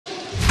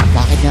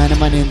nga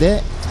naman hindi.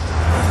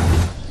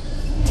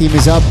 Team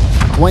is up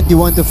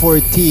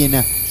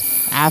 21-14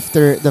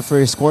 after the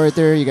first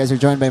quarter. You guys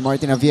are joined by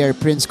Martin Javier,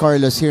 Prince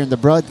Carlos here in the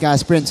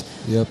broadcast. Prince,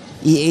 yep.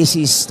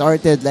 EAC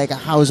started like a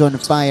house on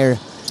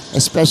fire,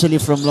 especially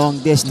from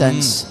long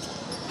distance.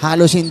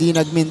 Halos hindi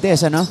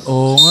nagmintes, ano?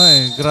 Oo nga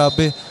eh,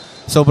 grabe.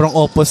 Sobrang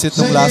opposite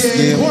ng last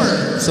game.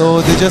 So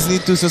they just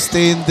need to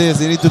sustain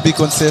this. They need to be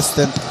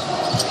consistent.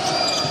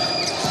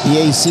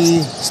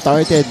 EAC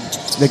started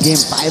the game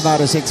 5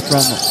 out of 6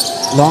 from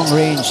long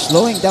range,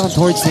 slowing down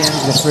towards the end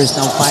of the first.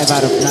 Now 5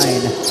 out of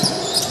 9.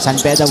 San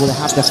Beda will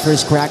have the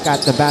first crack at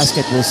the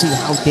basket. We'll see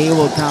how they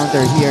will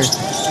counter here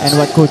and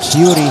what Coach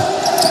Yuri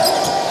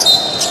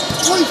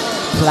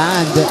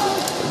planned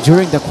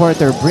during the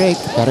quarter break.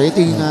 Pero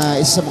ito yung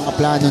isa sa mga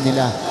plano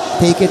nila.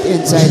 Take it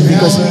inside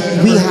because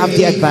we have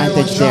the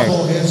advantage there.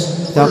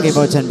 Talking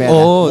about San Beda.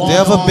 Oh, they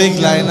have a big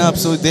lineup,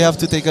 so they have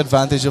to take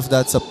advantage of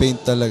that sa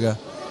paint talaga.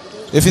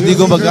 If hindi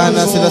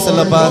gumagana sila sa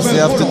labas, they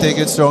have to take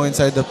it strong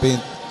inside the paint.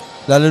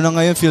 Lalo na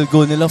ngayon, field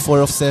goal nila 4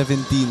 of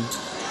 17.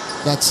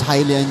 That's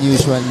highly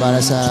unusual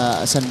para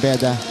sa San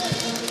Beda.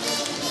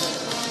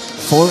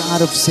 4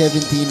 out of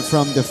 17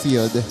 from the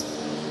field.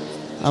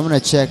 I'm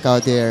gonna check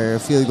out their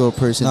field goal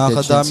percentage.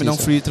 Nakakadami ng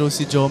free throw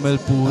si Jomel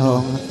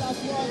Puno.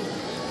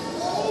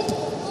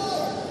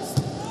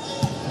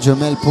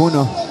 Jomel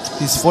Puno.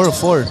 He's 4 of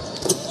 4.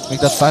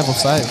 Make that 5 of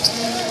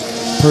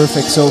 5.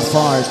 Perfect so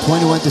far.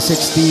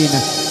 21-16.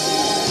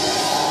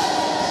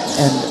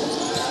 And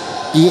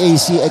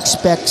EAC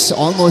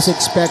almost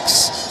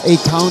expects a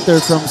counter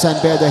from San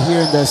Beda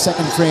here in the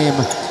second frame.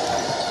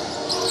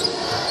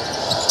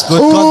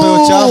 Good cut by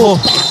Ochavo.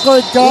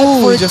 Good cut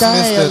for just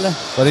missed Kyle. it.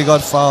 But he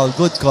got fouled.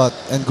 Good cut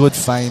and good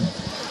find.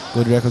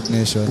 Good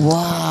recognition.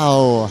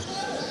 Wow.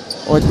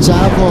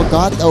 Ochavo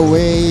got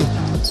away.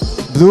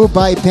 Blew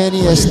by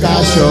Penny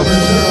Estacio.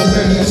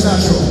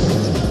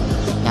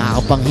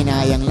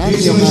 Nakakapanghinayang lang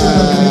yung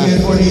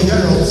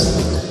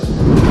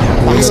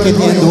basket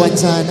end one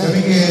sana.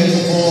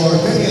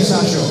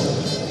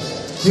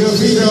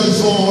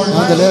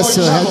 Nonetheless,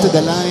 he'll head to the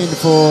line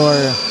for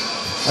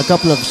a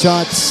couple of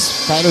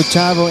shots. Kyle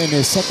Ochavo in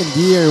his second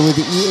year with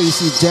the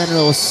EAC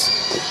Generals.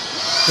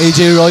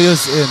 AJ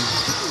Royo's in.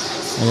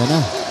 Ayan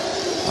na.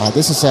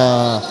 This is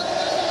a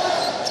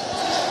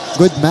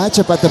good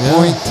matchup at the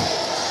point.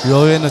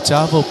 Royo and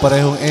Ochavo,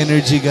 parehong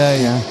energy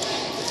guy. Yeah.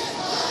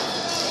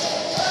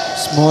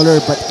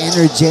 Smaller but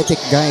energetic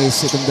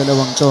guys itong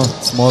dalawang to.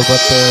 Small but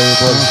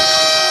terrible.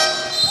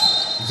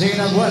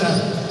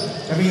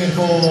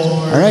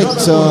 Alright,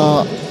 so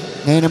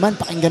ngayon naman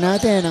pakinggan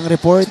natin ang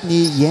report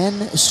ni Yen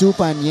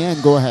Supan. Yen,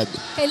 go ahead.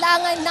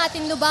 Kailangan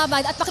natin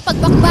lumaban at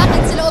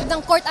makipagbakbakan sa loob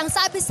ng court. Ang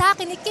sabi sa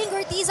akin ni King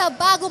Ortiza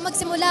bago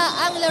magsimula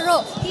ang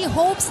laro. He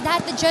hopes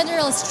that the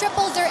Generals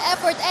triple their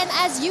effort and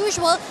as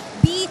usual,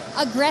 be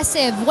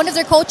aggressive. One of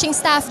their coaching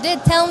staff did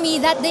tell me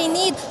that they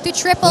need to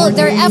triple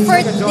their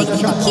effort. They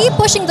need to keep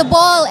pushing the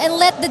ball and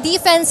let the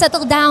defense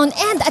settle down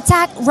and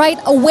attack right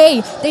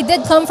away. They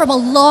did come from a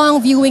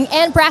long viewing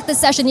and practice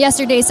session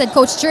yesterday, said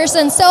Coach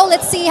Jerson. So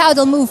let's see how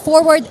they'll move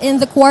forward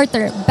in the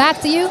quarter.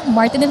 Back to you,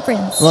 Martin and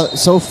Prince. Well,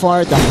 so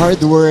far, the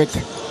hard work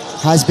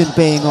has been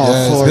paying off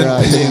for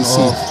EAC.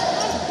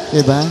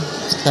 Diba?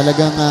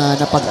 Talagang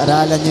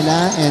napag-aralan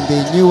nila and they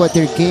knew what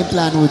their game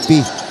plan would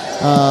be.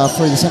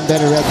 For the San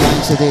Beda Red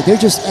Lions today. They're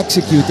just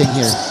executing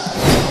here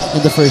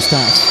in the first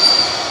half.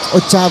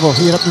 Ochavo,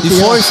 hirap ng tiyak. He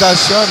forced that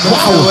shot, but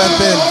still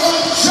went in.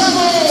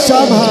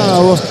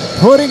 Somehow,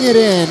 putting it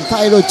in,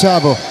 Kyle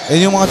Ochavo. And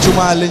yung mga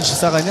challenge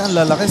sa kanya, ang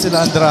lalaki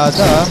sila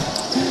Andrada.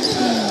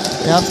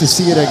 You have to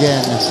see it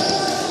again.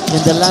 In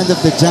the land of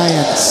the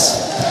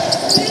Giants.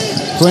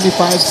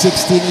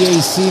 25-16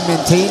 EAC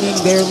maintaining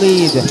their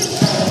lead.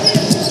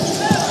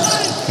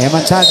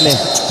 Eman Tagle.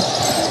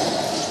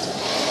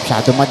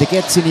 Masyado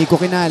madikit si Nico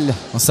Kinal.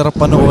 Ang sarap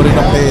panoorin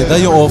ng Beda,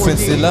 yung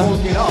offense nila.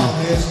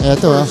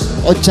 Ito,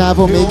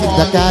 Ochavo making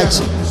the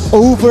catch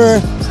over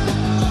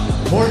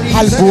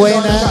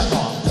Albuena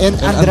and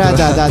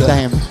Andrada that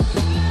time.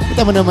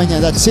 Kita mo naman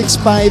yan, that's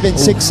 6'5" and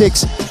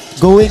 6'6",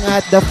 going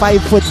at the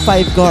 5'5"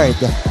 guard.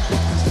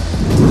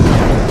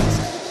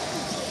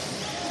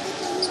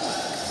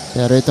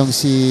 Pero itong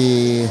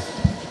si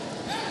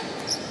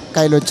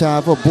Kyle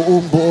Ochavo,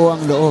 buong-buo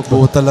ang loob.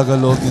 Buo talaga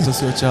loob nito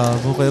si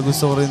Ochavo. Kaya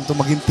gusto ko rin ito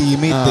maging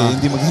teammate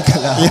hindi maging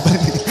kalaban.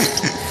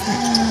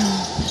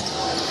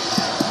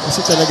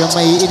 Kasi talagang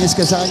maiinis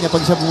ka sa kanya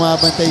pag siya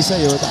bumabantay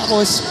sa'yo.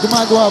 Tapos,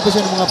 gumagawa pa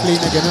siya ng mga play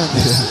na gano'n.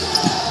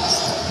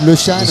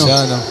 Luciano.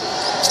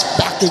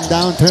 Backing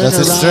down, turn That's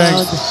his around.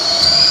 strength.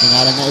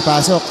 Hinalang na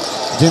ipasok.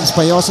 James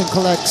Payosin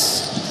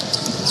collects.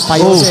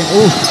 Payosin.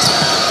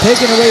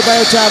 Taken away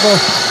by Ochavo.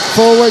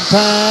 Forward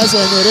pass,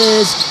 and it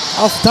is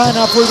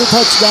Aftana for the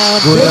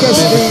touchdown.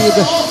 Biggest lead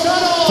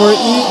for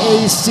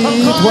EAC,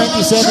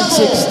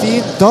 27-16.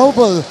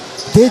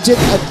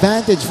 Double-digit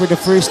advantage for the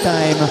first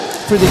time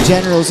for the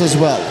Generals as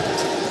well.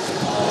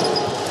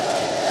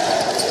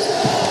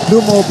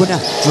 Lumobo na.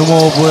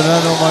 Lumobo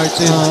na, no,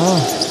 Martin?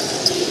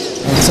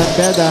 And San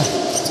Beda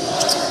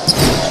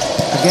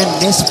Again,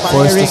 Forced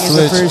misfiring to in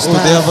the switch. first Oh,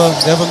 half.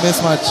 they have a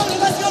mismatch.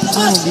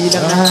 Hindi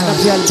lang nahanap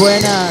si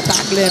Albuena.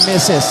 Tackle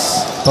misses.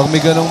 Pag may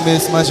ganong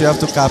mismatch, you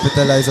have to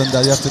capitalize on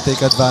that. You have to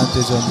take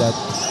advantage on that.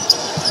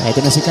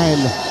 Ito na si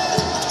Kyle.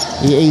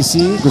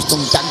 EAC,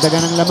 gustong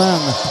dagdagan ng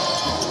lamang.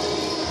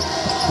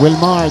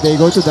 Wilmar, they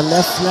go to the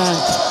left flank.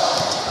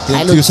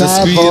 Didn't use the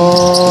screen.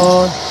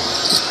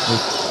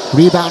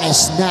 Rebound is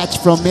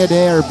snatched from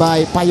midair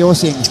by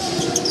Payosing.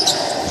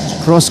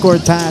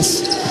 Cross-court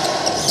pass.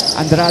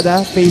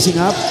 Andrada facing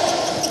up.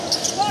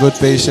 Good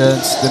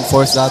patience. Then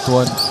force that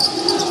one.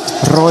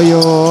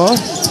 Royo.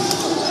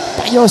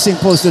 Payosing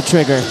pulls the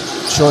trigger.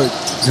 Short.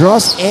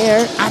 Draws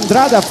air.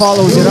 Andrada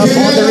follows it up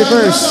on the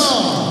reverse.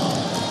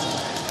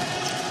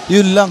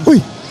 Yun lang.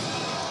 Uy!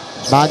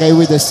 Bagay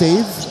with the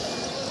save.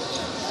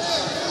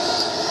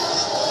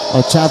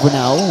 Chavo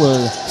now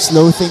will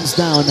slow things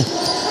down.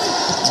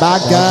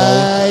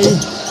 Bagay.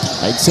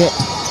 Likes it.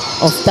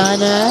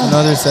 Oftana.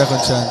 Another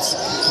second chance.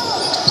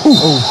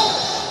 Oh.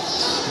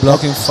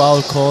 Blocking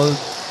foul called.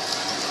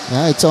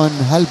 Yeah, it's on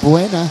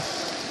Halbuena,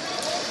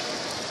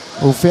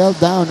 who fell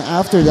down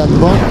after that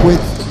bump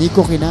with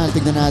Nico Kinal.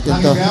 Tignan natin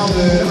to.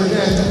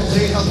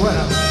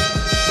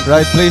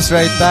 Right place,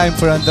 right time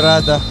for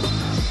Andrada.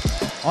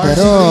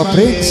 Pero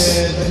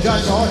Prince,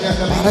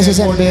 para sa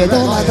San Beda,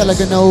 wala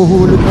talaga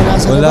nahuhulog mula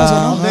sa Wala.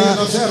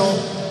 labas. Ano?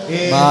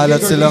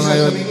 Maalat sila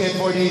ngayon.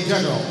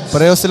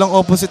 Pareho silang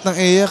opposite ng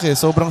EAC eh.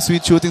 Sobrang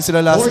sweet shooting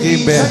sila last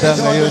game. Beda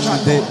ngayon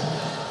hindi.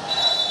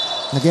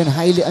 Again,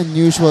 highly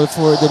unusual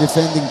for the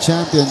defending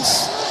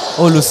champions.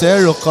 Oh,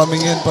 Lucero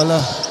coming in pala.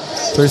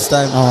 First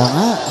time. Oo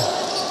nga.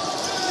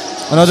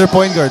 Another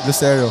point guard,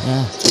 Lucero.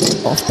 Yeah.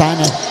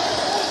 Oftana.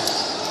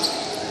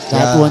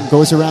 That Yeah. one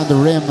goes around the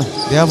rim.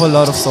 They have a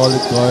lot of solid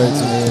guards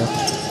in EAC.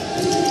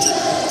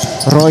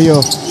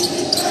 Royo.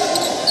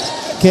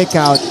 Kick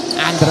out.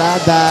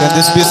 Andrada. Can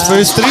this be his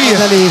first three?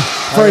 Finally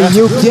for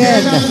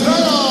Yugen.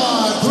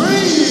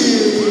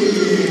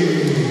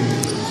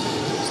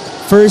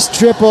 First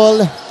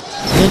triple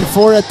in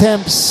 4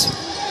 attempts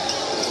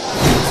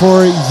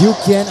for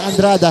Yugen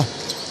Andrada.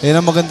 Yan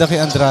ang maganda kay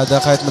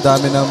Andrada. Kahit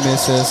madami ng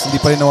misses, hindi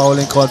pa rin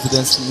nawawala yung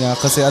confidence niya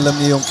kasi alam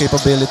niya yung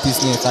capabilities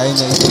niya. Kaya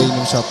niya i-play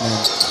yung shot na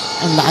yun.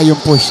 Ang laki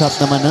yung push-up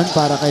naman nun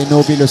para kay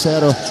Nobi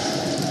Lucero.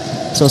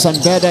 So San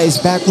Beda is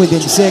back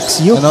within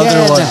 6. Yugen.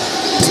 Another one.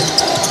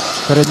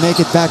 Couldn't make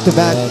it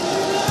back-to-back.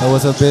 That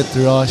was a bit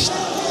rushed.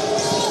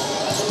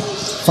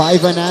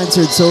 5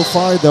 unanswered so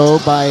far though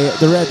by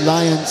the Red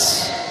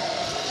Lions.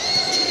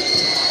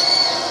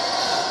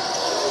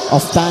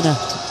 Oftana.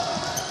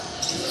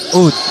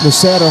 Oh,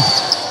 Lucero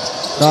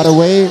got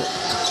away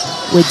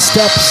with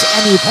steps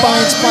and he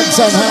finds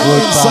Pagsanhan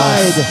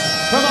inside.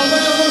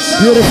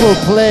 Beautiful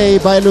play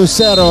by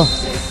Lucero.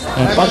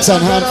 And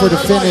Pagsanhan for the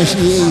finish.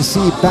 EAC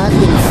back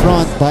in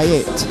front by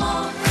 8.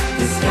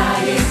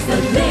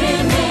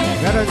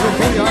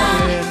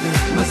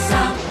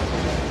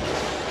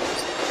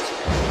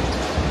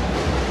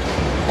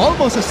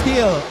 Almost a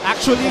steal.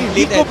 Actually,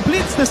 he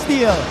completes the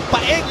steal.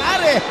 Paeng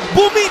Are.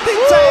 Bumitin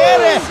sa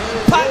ere.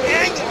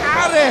 Paeng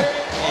Are.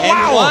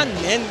 Wow.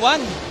 And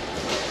one.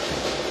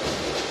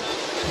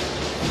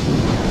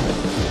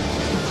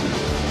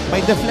 May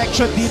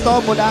deflection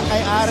dito mula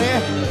kay Are.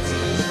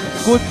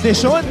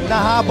 Kondisyon na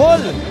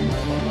habol.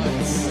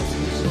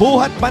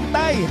 Buhat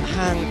bantay.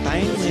 Hang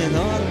time,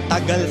 ang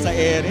tagal sa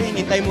ere.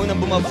 Hinintay mo nang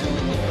bumaba.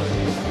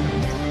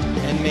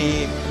 And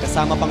may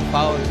kasama pang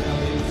foul.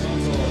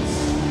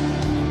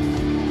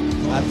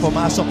 At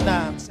pumasok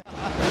na.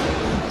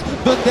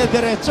 Doon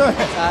diretso eh.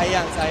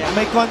 Sayang.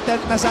 May content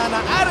na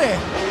sana. Are.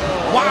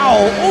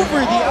 Wow!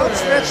 Over the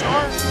outstretched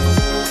arm.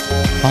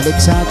 Balik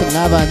sa ating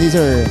laban. These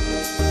are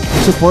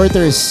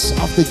supporters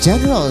of the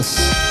Generals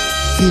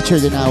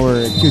featured in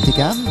our QT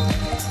Cam.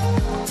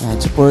 And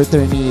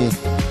supporter ni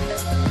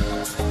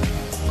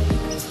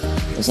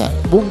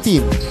buong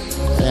team.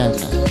 And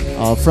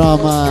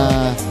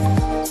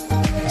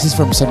this is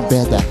from San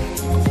Beda.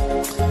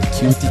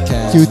 QT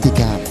Cam. QT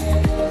Cam.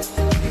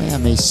 Kaya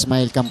may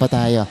smile cam pa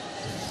tayo.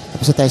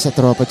 Tapos na tayo sa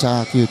tropa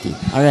tsaka QT.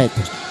 Alright.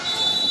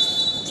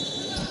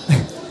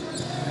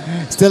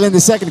 Still in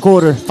the second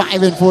quarter.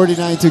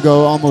 5:49 to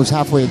go. Almost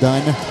halfway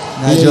done.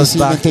 Nigel's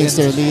EAC back maintains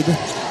in. their lead.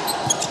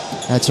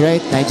 That's right.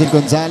 Nigel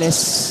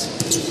Gonzalez,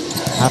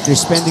 after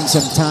spending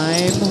some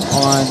time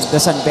on the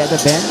San Beda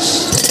bench,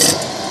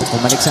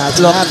 bumalik sa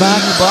ating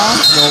laban.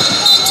 No.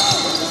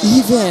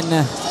 Even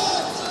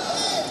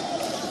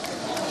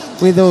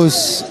with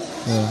those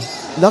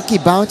lucky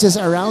bounces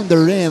around the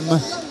rim,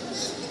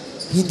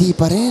 hindi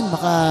pa rin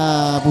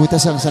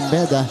makabutas ang San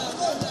Beda.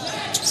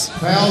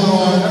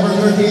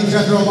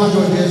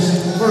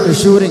 They're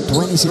shooting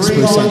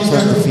 26%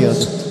 from the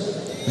field.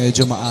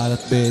 Medyo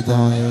maalat Beda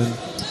ngayon.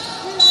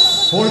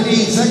 14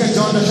 seconds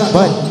on the shot.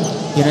 But,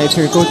 you know, if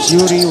you're Coach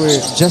Yuri, we're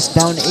just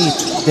down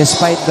 8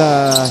 despite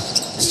the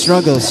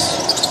struggles.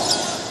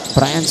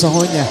 Brian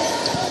Sahonia.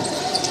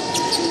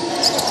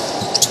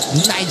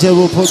 Nigel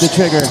will pull the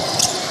trigger.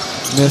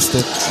 Missed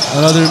it.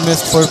 Another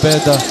missed for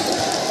Beda.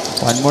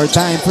 One more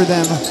time for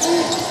them.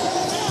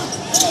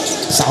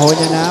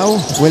 Sahonya now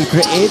will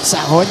create.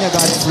 Sahonya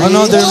got free.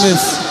 Another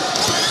miss.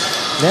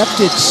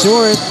 Left it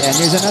short, and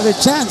here's another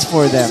chance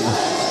for them.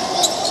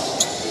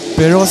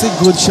 Pero kasi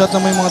good shot na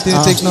may mga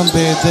tinitake ng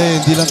Beda eh.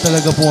 Hindi lang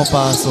talaga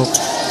pumapasok.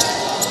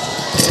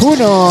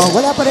 Puno,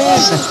 wala pa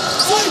rin.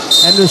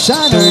 And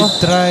Luciano Third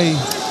try.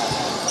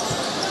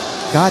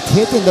 got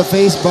hit in the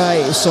face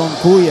by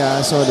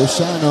Songkuya. So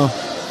Luciano,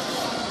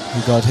 He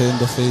got hit in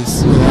the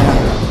face.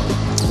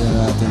 yeah, Tignan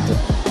natin to.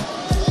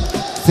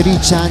 3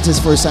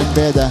 chances for San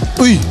Beda.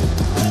 Uy!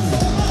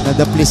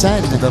 Nadaplisan.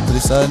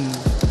 Nadaplisan.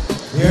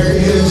 Here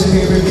is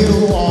a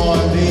review on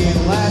the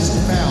last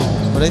foul.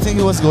 But I think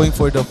he was going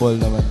for the ball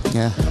naman.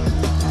 Yeah.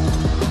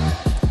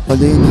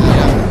 Although yun nga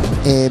lang,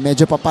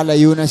 medyo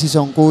papalayo na si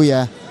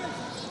Songkuya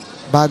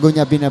bago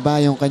niya binaba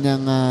yung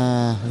kanyang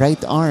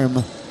right arm.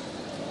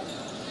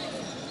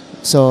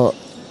 So,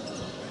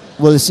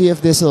 we'll see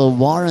if this will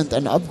warrant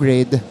an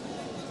upgrade.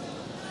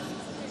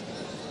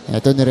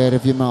 Ito,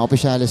 nire-review mga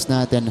opisyalis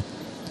natin.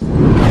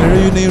 Pero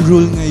yun na yung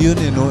rule ngayon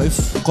eh, no? If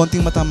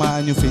konting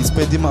matamaan yung face,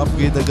 pwede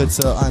ma-upgrade agad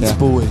sa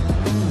Anspo eh.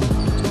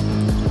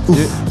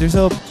 There's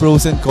a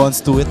pros and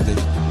cons to it eh.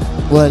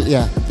 Well,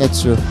 yeah,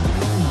 that's true.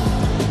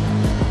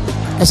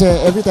 Kasi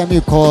every time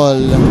you call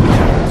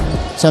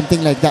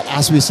something like that,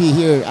 as we see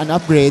here, an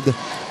upgrade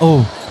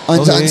Oh, on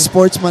okay.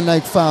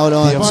 unsportsmanlike foul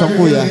on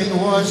Songkuya, It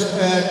was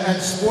an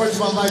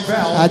unsportsmanlike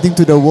foul. adding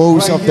to the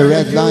woes of the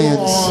Red Review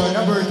Lions. on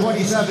number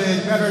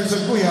 27, veteran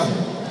Songkuya,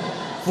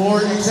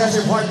 for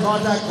excessive hard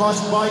contact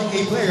caused by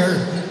a player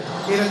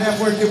in an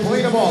effort to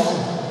play the ball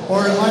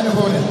or an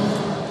opponent.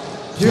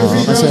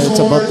 Kasi it's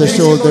above the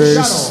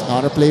shoulders,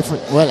 not a play for,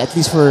 well, at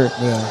least for,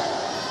 Yeah.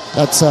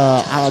 that's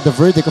the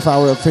verdict of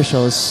our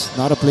officials,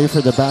 not a play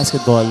for the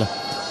basketball.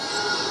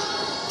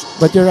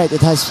 But you're right,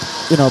 it has,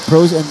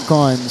 pros and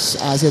cons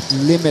as it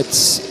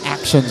limits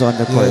actions on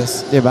the court.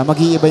 Yes. Diba?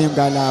 Mag-iiba yung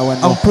galawan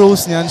Ang mo.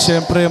 pros niyan,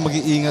 syempre,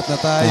 mag-iingat na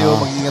tayo,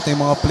 Ah. mag-iingat na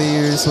yung mga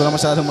players, wala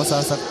masyadong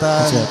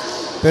masasaktan. That's it.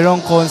 Pero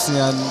ang cons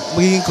niyan,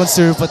 magiging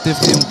conservative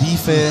na yung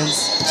defense.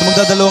 So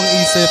magdadalawang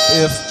isip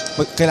if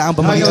kailangan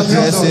ba maging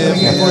aggressive.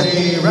 For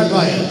the Red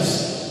Lions,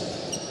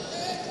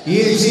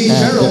 EAC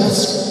Generals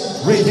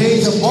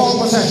retains a ball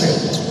possession.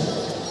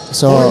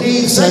 So,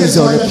 14 seconds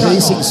Celso on the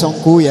replacing shot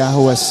Songkuya,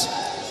 who was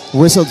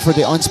whistled for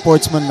the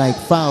unsportsmanlike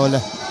foul.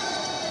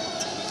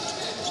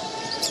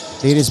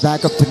 Lead is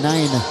back up to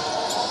 9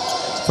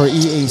 for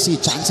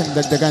EAC. Chance ang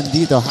dagdagan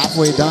dito.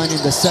 Halfway done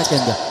in the second.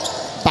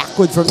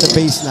 Backward from the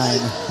baseline.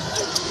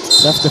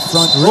 Left the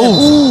front rim.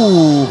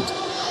 Ooh!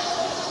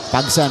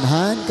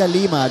 Pagsanhan,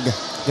 Kalimag.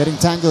 Getting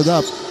tangled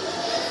up.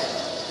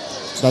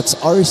 That's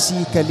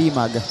RC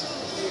Kalimag.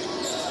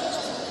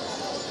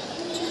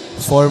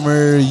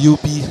 Former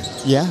UP,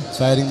 Yeah.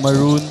 firing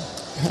maroon.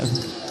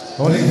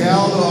 Holding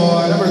down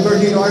number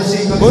 13,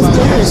 RC. Both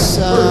players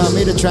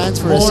made a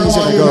transfer a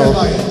season ago.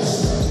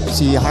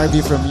 See Harvey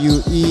from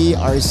UE,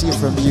 RC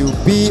from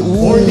UP.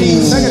 Ooh.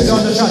 14 seconds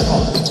on the shot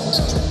clock.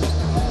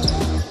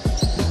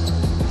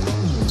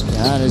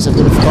 Yeah, there's a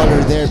bit of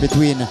color there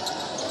between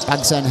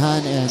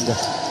Pagsanhan and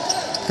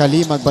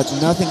Kalimag, but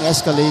nothing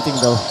escalating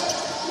though.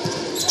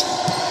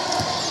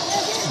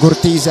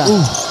 Gurtiza,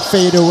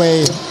 fade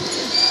away.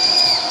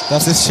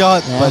 That's his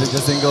shot, Yeah. but it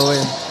doesn't go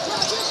in.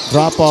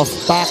 Drop off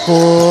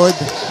backward.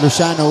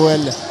 Luciano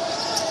will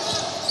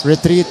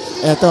retreat.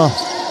 Eto,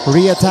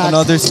 re-attack.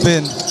 Another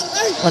spin.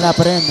 Wala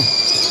pa rin.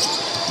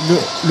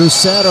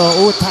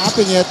 Lucero,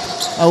 tapping it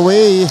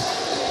away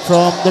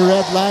from the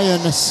Red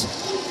Lions.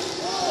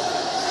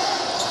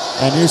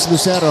 And here's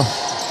Lucero.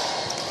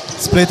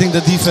 Splitting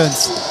the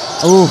defense.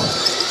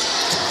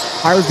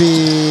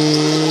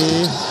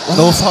 Harvey.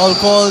 No foul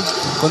called.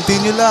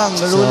 Continue lang,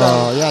 laro lang.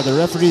 So, yeah, the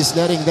referee is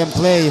letting them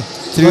play.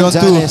 3-on-2.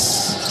 Gonzalez.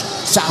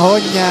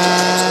 Sahonya.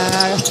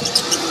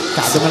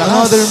 Kado malakas.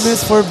 Another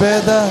miss for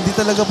Beda. Hindi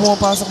talaga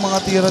pumapasok mga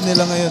tira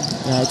nila ngayon.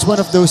 Yeah, it's one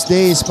of those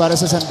days para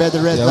sa San Beda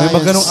Red May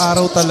Lions. ganong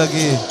araw talaga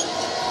eh.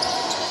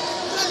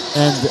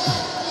 And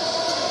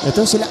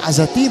ito sila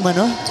as a team,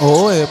 ano?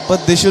 Oo eh,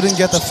 but they shouldn't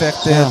get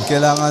affected. Yeah.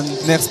 Kailangan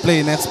next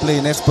play, next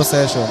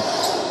possession.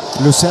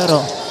 Lucero.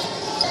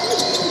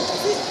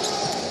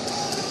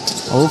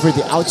 Over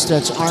the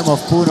outstretched arm of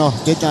Puno.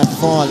 Did not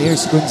fall.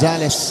 Here's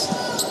Gonzalez.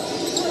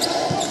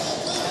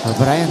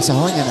 Brian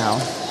Sahonya now.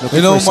 You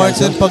know, for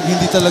Martin, Celso. pag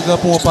hindi talaga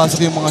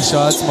pumapasok yung mga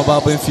shots,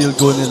 mababa yung field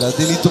goal nila,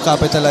 they need to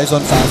capitalize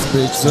on fast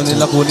breaks. Doon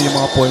nila kunin yung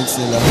mga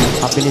points nila.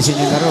 Pabilisin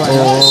yung laro,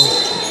 ano?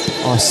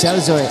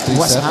 Celso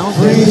was 3-7.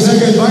 hounded. 3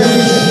 second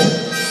violation.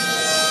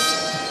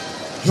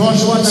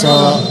 Joshua So,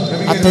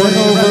 Tagala a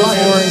turnover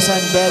for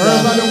San Beda.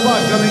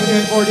 coming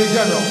in for the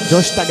Generals.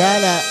 Josh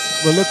Tagala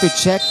will look to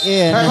check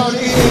in Timeout,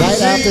 EAC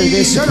right after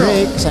this General.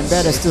 break. San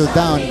Beda still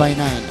down by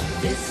 9.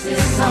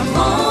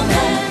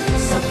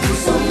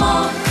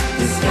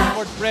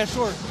 Court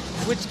pressure,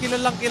 which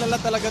kilala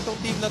talaga tong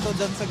team na to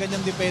dyan sa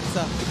ganyang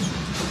depensa.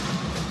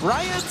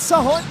 Ryan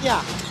Sahonya,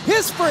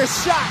 his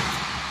first shot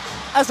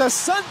as a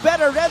San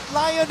Beda Red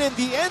Lion in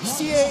the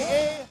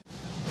NCAA.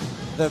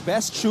 The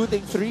best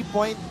shooting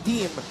three-point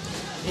team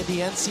in the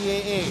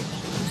NCAA.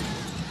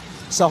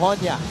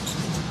 Sahonya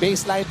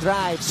Baseline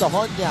drive,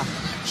 Sahonya.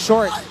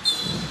 Short.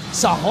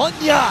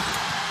 Sahonya!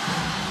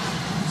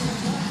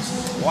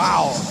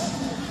 Wow!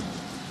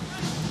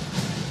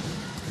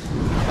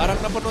 Parang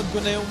napanood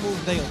ko na yung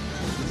move na yun.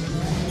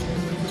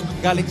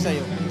 Galing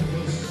sa'yo.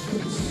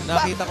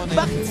 Nakita ko na yun.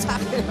 Bakit sa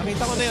akin?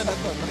 Nakita ko na yun,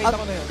 Anton. Nakita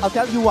ko na yun. I'll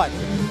tell you what.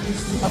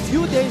 A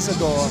few days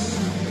ago,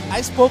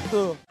 I spoke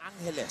to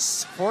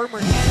Angeles,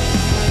 former...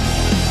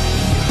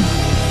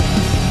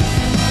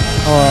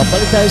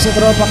 Balik tayo sa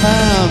Tropa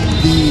Cam.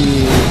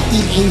 The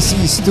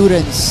EAC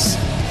students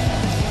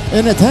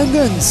in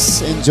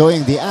attendance,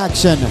 enjoying the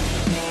action.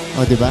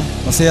 Diba?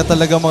 Masaya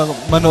talaga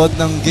manood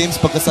ng games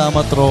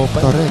pagkasama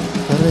tropa.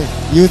 Correct.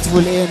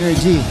 Youthful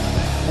energy.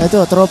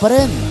 Ito, tropa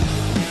rin.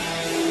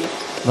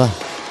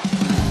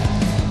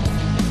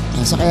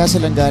 Nasa kaya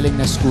silang galing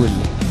na school.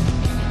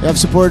 We have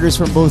supporters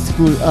from both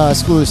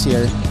schools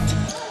here.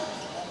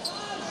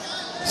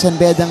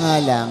 San Beda nga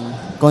lang,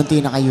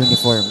 konti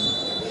naka-uniform.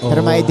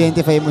 Pero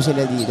ma-identify mo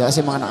sila dito kasi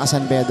mga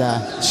naka-San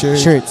Beda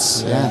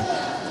shirts. Yeah.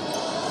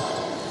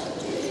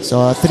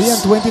 So,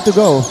 3:20 to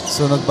go.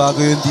 So, nagbago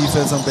yung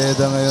defense ng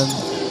Beda ngayon.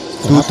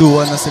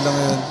 2-2-1 na sila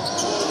ngayon.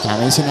 Kaya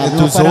yung sinabi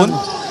mo parang,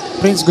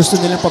 Prince, gusto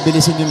nilang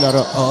pabilisin yung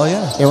laro.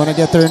 Yeah. They wanna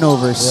get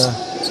turnovers. Yeah.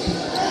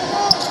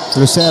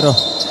 Lucero.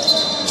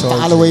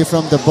 Tackle away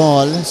from the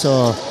ball.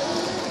 So,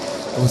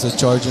 it was a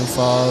charging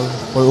foul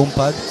for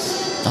Umpad.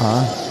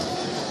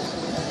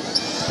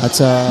 That's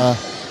a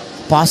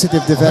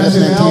positive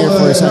development here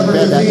for San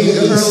Beda.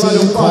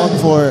 EAC called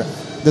for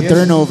the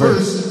turnover.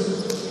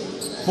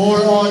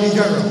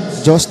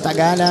 Jos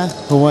Tagala,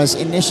 who was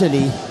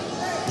initially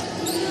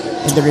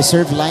in the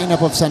reserve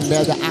lineup of San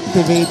Beda,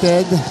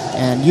 activated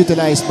and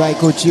utilized by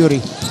Coach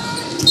Yuri.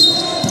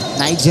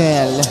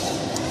 Nigel,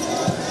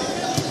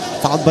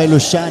 fouled by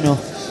Luciano.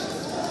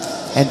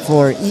 And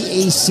for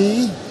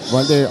EAC,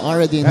 well, they're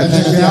already in the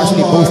penalty.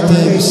 Actually, both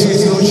teams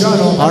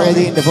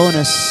already in the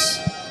bonus.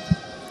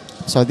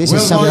 So this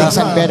is something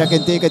San Beda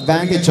can take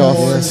advantage of.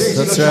 Yes,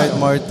 that's right,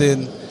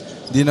 Martin.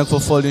 Di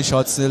nagpo-fall yung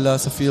shots nila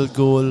sa field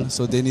goal,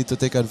 so they need to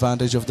take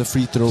advantage of the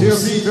free throws.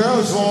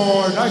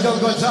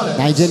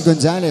 Nigel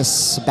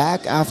Gonzalez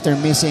back after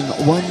missing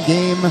one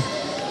game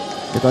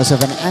because of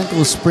an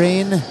ankle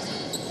sprain.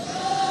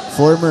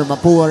 Former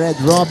Mapua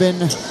Red Robin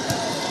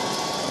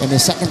in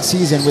his second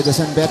season with the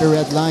San Beda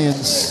Red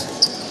Lions.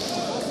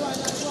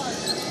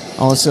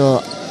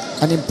 Also,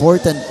 an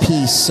important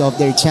piece of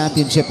their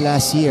championship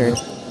last year.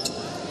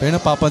 Pero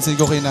napapansin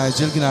ko kay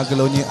Nigel,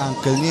 ginagalaw niya yung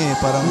ankle niya eh.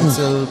 Parang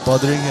it's still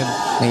bothering him.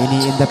 May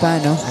iniinda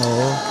pa, no?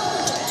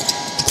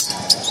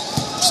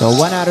 So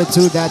 1 out of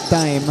 2 that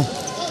time.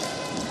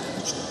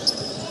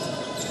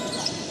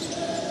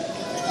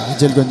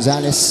 Nigel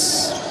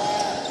Gonzalez.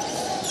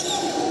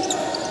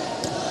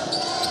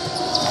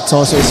 That's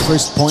also his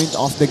first point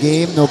of the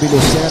game. Nobi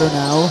Lucero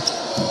now.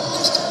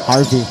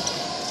 Harvey.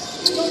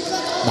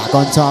 Back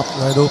on top.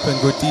 Wide open,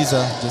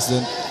 Gortiza just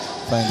didn't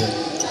find it.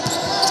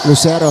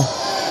 Lucero.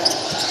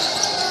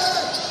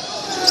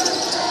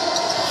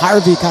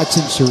 Harvey catch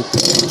and shoot.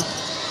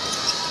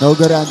 No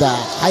good on the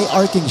high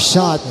arcing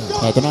shot.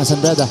 Ito na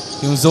San Beda.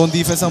 Yung zone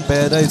defense ng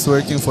Beda, it's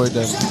working for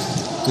them.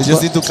 They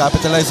just need to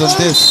capitalize on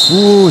this.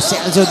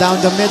 Celso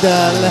down the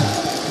middle.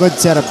 Good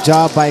setup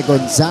job by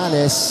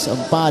Gonzalez.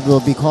 Umpad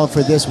will be called for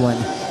this one.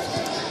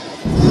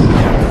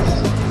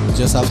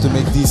 Just have to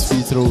make these free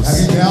throws.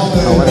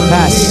 What a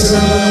pass.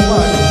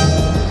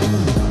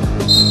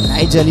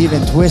 Nigel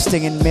even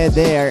twisting in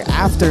midair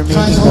after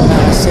making the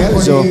pass.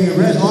 Celso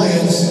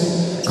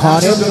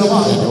caught it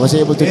and was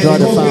able to draw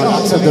the foul.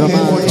 Axel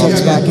Doromal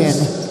checks back in.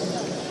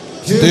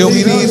 Ito yung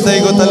iniintay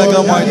ko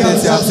talaga, Martin,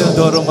 si Axel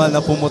Doromal na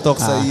pumutok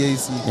sa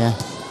EAC. Yeah.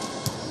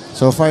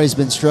 So far, he's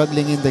been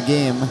struggling in the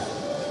game.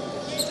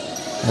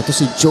 Ito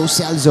si Joe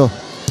Celso,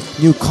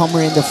 newcomer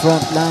in the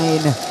front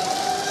line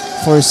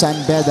for San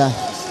Beda.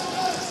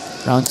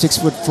 Around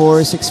 6'4",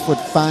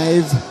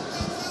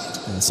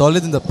 6'5".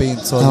 Solid in the paint,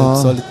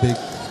 solid big.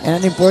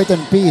 And an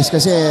important piece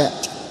kasi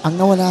ang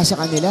nawala sa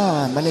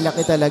kanila,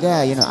 malalaki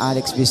talaga. You know,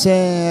 Alex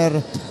Vicer,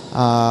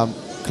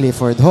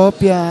 Clifford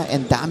Hopia,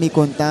 and Dami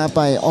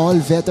Contapay, all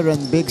veteran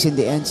bigs in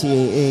the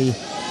NCAA.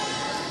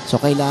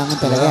 So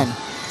kailangan talaga yan.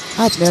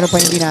 At meron pa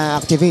hindi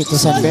na-activate sa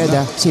San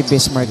Beda, si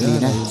Bismarck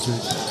Lina.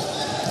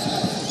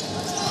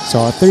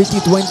 So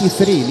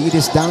 30-23, lead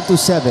is down to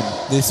 7.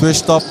 They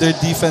switched up their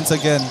defense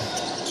again.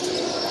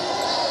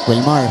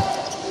 Wilmar.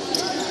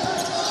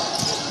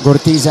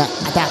 Gortiza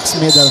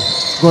attacks middle.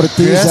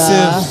 Gortiza.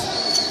 Aggressive.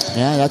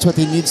 Yeah, that's what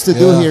he needs to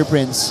do here,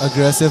 Prince.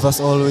 Aggressive as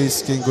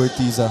always, King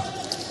Gortiza.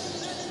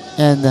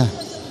 And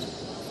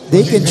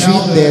they can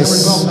treat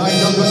this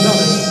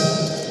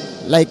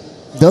like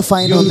the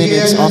final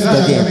minutes of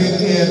the game.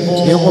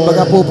 Yung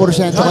kumbaga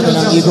puporsyento ka na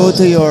lang, you go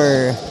to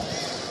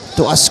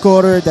a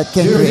scorer that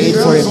can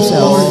create for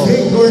himself.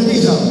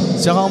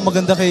 Tsaka ang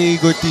maganda kay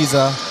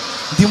Gortiza,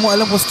 hindi mo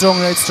alam kung strong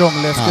right, strong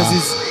left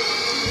kasi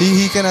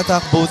he can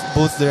attack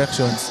both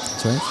directions.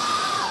 That's right.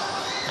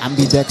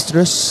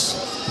 Ambidextrous.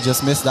 He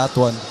just missed that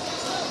one.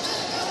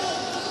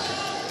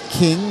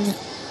 King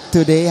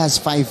today has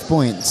 5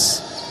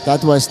 points.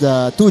 That was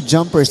the 2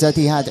 jumpers that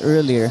he had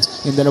earlier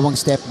in dalawang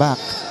step back.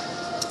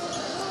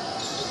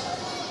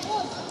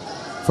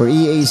 For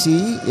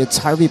EAC, it's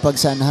Harvey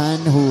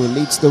Pagsanhan who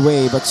leads the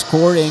way, but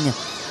scoring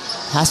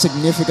has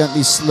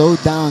significantly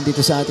slowed down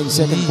dito sa ating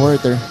second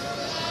quarter.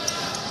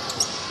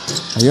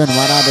 Ayun,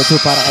 102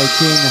 para kay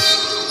King.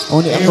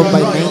 Only up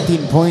by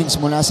 19 points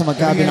mula sa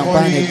magkabilang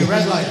panig.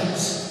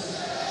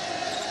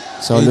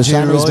 So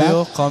Luciano is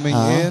Royo back. coming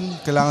in.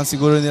 Kailangan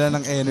siguro nila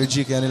ng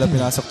energy kaya nila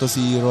pinasok to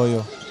si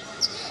Royo.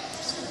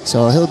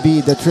 So he'll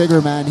be the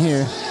trigger man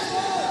here.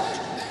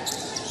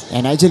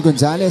 And Nigel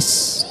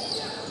Gonzalez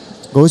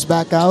goes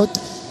back out.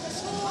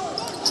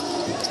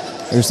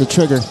 There's the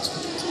trigger.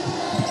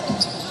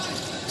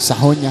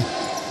 Sahonya.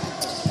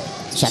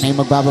 Siya na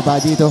yung magbababa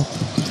dito.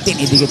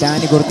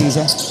 Tinidikitan ni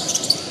Gortiza.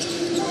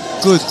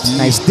 Good D.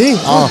 Nice D.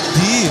 Oh,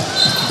 D.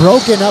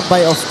 broken up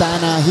by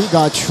Oftana. He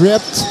got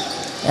tripped.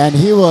 And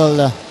he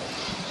will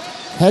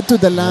head to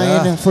the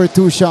line for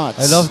 2 shots.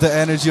 I love the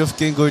energy of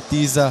King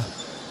Gortiza.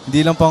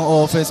 Hindi lang pang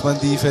offense, pang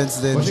defense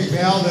din.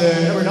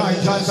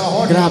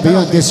 Grabe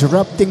yun,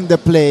 disrupting the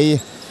play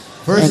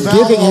and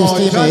giving his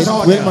teammate,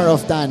 Wilmar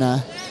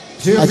Oftana,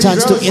 a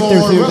chance to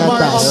interfere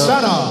that pass.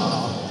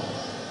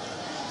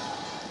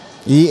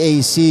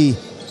 EAC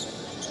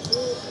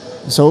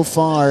so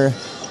far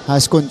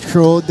has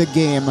controlled the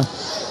game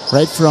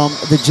right from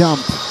the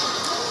jump.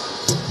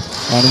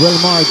 And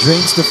Wilmar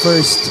drains the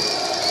first.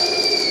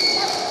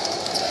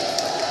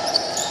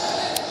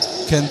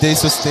 Can they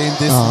sustain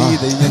this lead?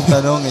 Ayun yung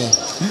tanong eh.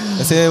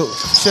 Kasi,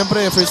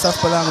 syempre, first half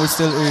pa lang, we're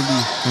still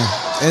early.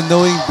 And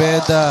knowing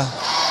Beda,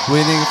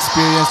 winning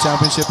experience,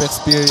 championship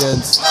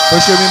experience,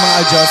 for sure may mga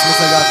adjustments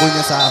na gagawin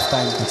niya sa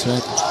halftime. That's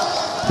right.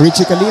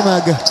 Richie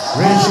Kalimag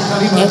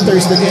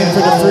enters the game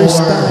for the first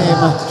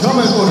time.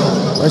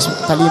 Where's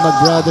Kalimag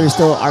brothers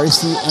though?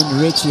 RC and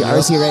Richie.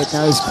 RC right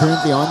now is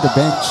currently on the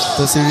bench.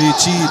 So si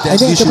Richie,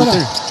 deadly shooter.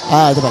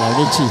 Ito pala,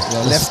 Richie.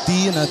 Yeah,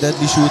 lefty na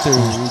deadly shooter,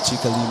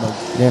 Richie Kalimag.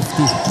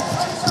 Lefty.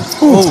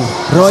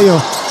 Royo.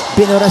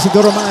 Pinora si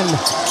Doromal.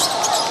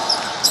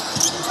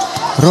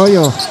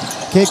 Royo.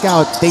 Kick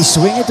out. They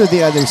swing it to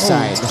the other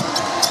side.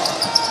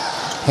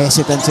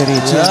 Hesitant si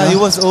Richie. Yeah, he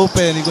was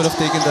open. He could have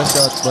taken the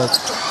shot, but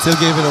still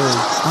gave it away.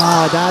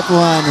 That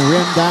one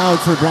rimmed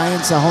out for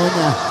Brian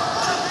Sahonya.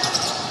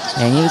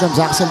 And here comes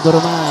Axel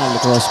Doromal.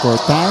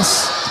 Cross-court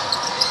pass.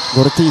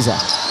 Gortiza.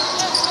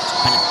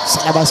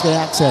 Sa labas kay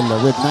Axel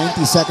with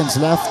 90 seconds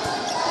left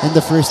in the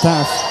first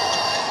half.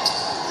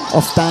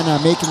 Oftana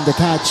making the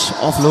catch.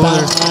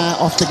 Oftana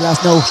off the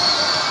glass. No.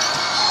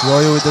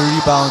 Royo with the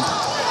rebound.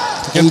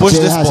 He can push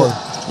this ball.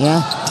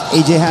 Yeah,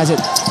 AJ has it.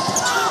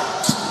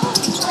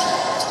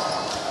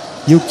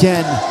 You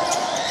can.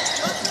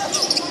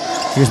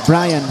 Here's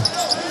Brian.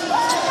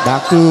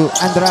 Back to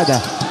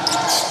Andrada.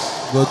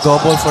 Good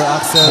double for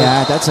Axel.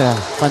 Yeah, that's a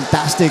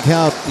fantastic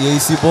help.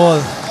 EAC ball.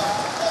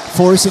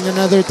 Forcing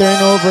another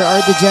turnover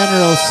are the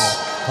Generals.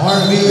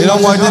 You know,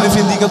 Martin, if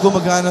hindi ka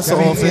gumagana sa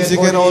offense, you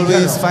can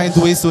always find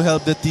ways to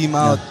help the team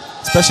out.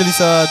 Especially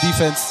sa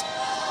defense.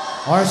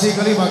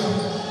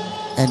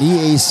 And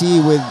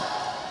EAC with,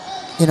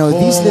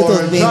 these little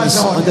things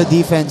on the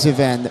defensive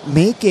end,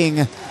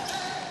 making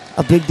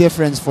a big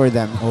difference for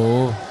them.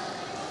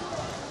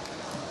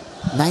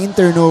 9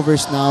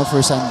 turnovers now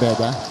for San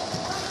Beda,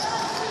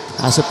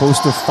 as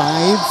opposed to 5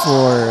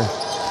 for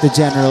the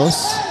Generals.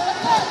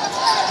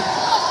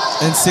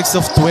 And 6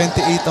 of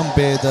 28 ang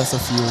Beda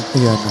sa field.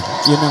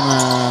 Yun ang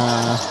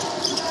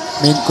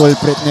main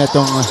culprit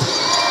nitong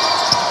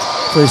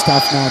first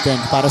half natin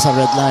para sa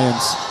Red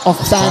Lions.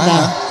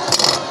 Oftana.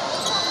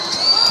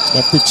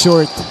 Left it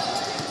short.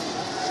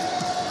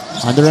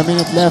 Under a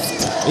minute left.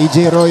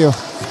 AJ Royo.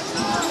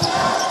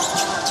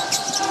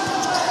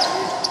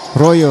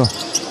 Royo.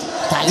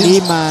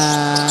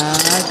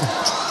 Kalimag.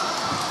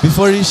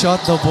 Before he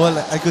shot the ball,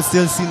 I could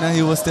still see na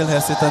he was still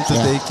hesitant to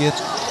take it.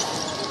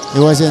 He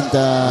wasn't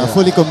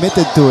fully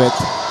committed to it.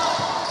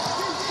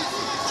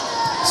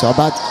 So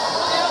about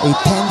a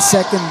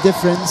 10-second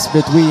difference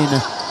between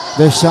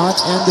the shot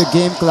and the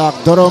game clock.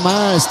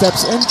 Doromal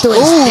steps into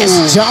it. This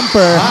jumper.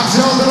 Back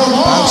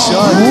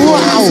shot.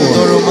 Wow.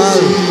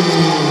 Doromal.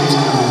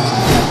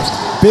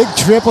 Big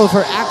triple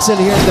for Axel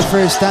here in the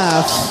first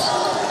half.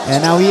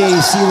 And now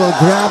EAC will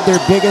grab their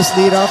biggest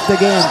lead off the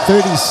game,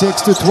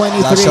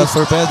 36-23. Last shot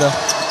for Beda.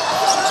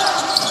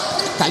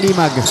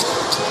 Kalimag.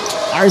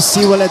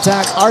 RC will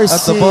attack. RC.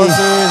 At the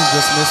buzzer,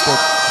 just missed it.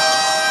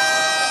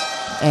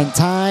 And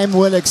time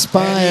will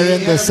expire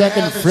in the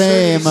second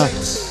frame.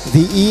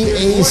 The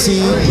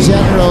EAC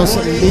Generals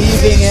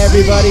leaving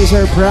everybody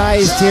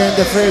surprised here in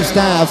the first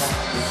half.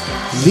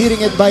 Leading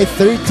it by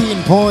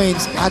 13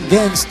 points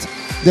against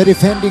the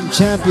defending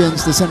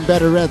champions, the San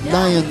Beda Red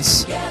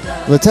Lions.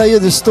 We'll tell you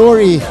the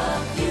story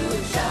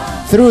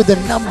through the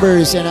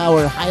numbers and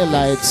our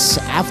highlights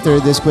after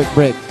this quick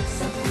break.